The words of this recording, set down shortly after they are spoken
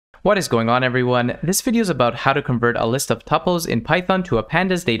What is going on, everyone? This video is about how to convert a list of tuples in Python to a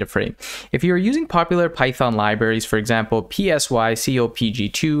Pandas DataFrame. If you are using popular Python libraries, for example,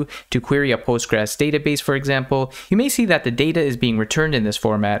 PsyCopg2 to query a Postgres database, for example, you may see that the data is being returned in this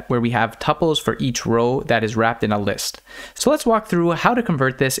format where we have tuples for each row that is wrapped in a list. So let's walk through how to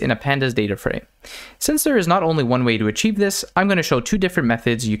convert this in a Pandas DataFrame. Since there is not only one way to achieve this, I'm going to show two different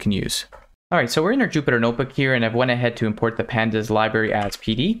methods you can use. Alright, so we're in our Jupyter notebook here, and I've went ahead to import the Pandas library as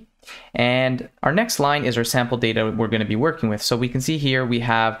PD. And our next line is our sample data we're going to be working with. So we can see here we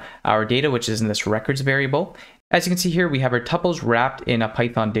have our data, which is in this records variable. As you can see here, we have our tuples wrapped in a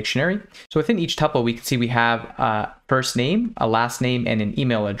Python dictionary. So within each tuple, we can see we have a first name, a last name, and an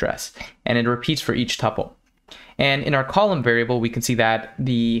email address. And it repeats for each tuple. And in our column variable, we can see that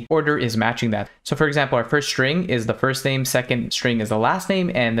the order is matching that. So for example, our first string is the first name, second string is the last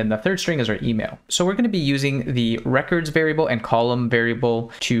name, and then the third string is our email. So we're going to be using the records variable and column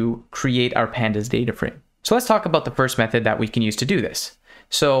variable to create our Pandas data frame. So let's talk about the first method that we can use to do this.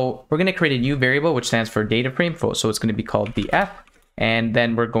 So we're going to create a new variable, which stands for data frame. So it's going to be called df. And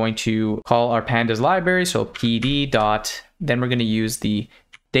then we're going to call our Pandas library. So pd dot, then we're going to use the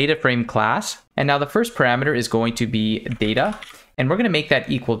data frame class. And now the first parameter is going to be data, and we're going to make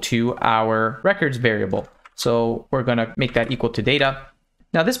that equal to our records variable. So we're going to make that equal to data.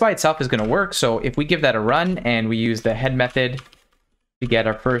 Now this by itself is going to work. So if we give that a run and we use the head method to get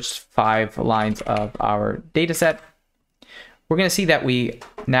our first 5 lines of our data set, we're going to see that we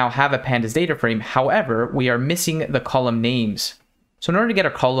now have a Pandas data frame. However, we are missing the column names. So in order to get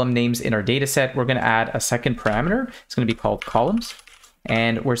our column names in our data set, we're going to add a second parameter. It's going to be called columns.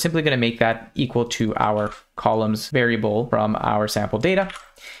 And we're simply going to make that equal to our columns variable from our sample data.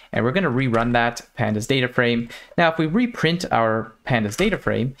 And we're going to rerun that Pandas data frame. Now, if we reprint our Pandas data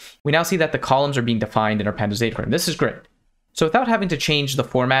frame, we now see that the columns are being defined in our Pandas data frame. This is great. So without having to change the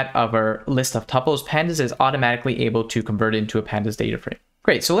format of our list of tuples, Pandas is automatically able to convert it into a Pandas data frame.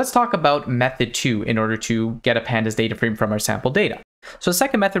 Great. So let's talk about method 2 in order to get a Pandas data frame from our sample data. So the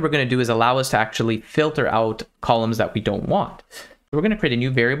second method we're going to do is allow us to actually filter out columns that we don't want. We're going to create a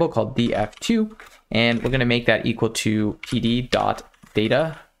new variable called df2, and we're going to make that equal to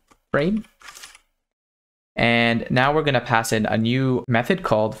pd.dataFrame. And now we're going to pass in a new method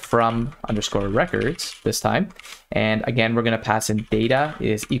called from_records this time. And again, we're going to pass in data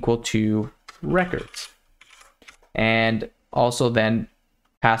is equal to records. And also then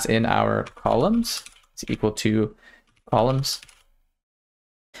pass in our columns is equal to columns.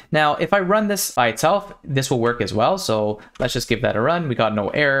 Now, if I run this by itself, this will work as well. So let's just give that a run. We got no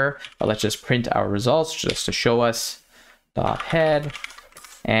error, but let's just print our results just to show us .head.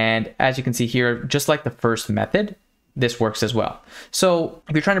 And as you can see here, just like the first method, this works as well. So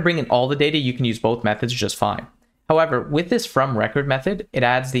if you're trying to bring in all the data, you can use both methods just fine. However, with this from record method, it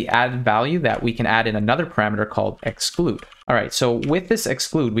adds the added value that we can add in another parameter called exclude. All right, so with this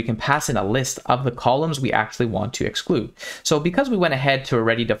exclude, we can pass in a list of the columns we actually want to exclude. So because we went ahead to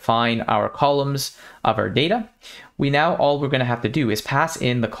already define our columns of our data, all we're going to have to do is pass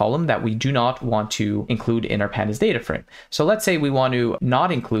in the column that we do not want to include in our Pandas data frame. So let's say we want to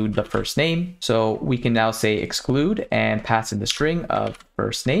not include the first name. So we can now say exclude and pass in the string of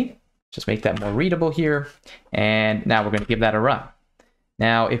first name. Just make that more readable here. And now we're going to give that a run.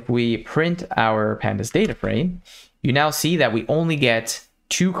 Now, if we print our Pandas data frame, you now see that we only get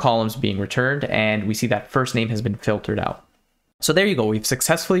 2 columns being returned, and we see that first name has been filtered out. So there you go. We've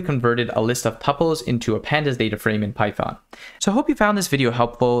successfully converted a list of tuples into a Pandas data frame in Python. So I hope you found this video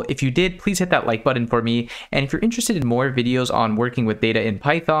helpful. If you did, please hit that like button for me. And if you're interested in more videos on working with data in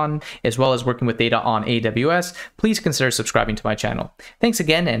Python, as well as working with data on AWS, please consider subscribing to my channel. Thanks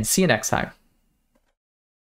again, and see you next time.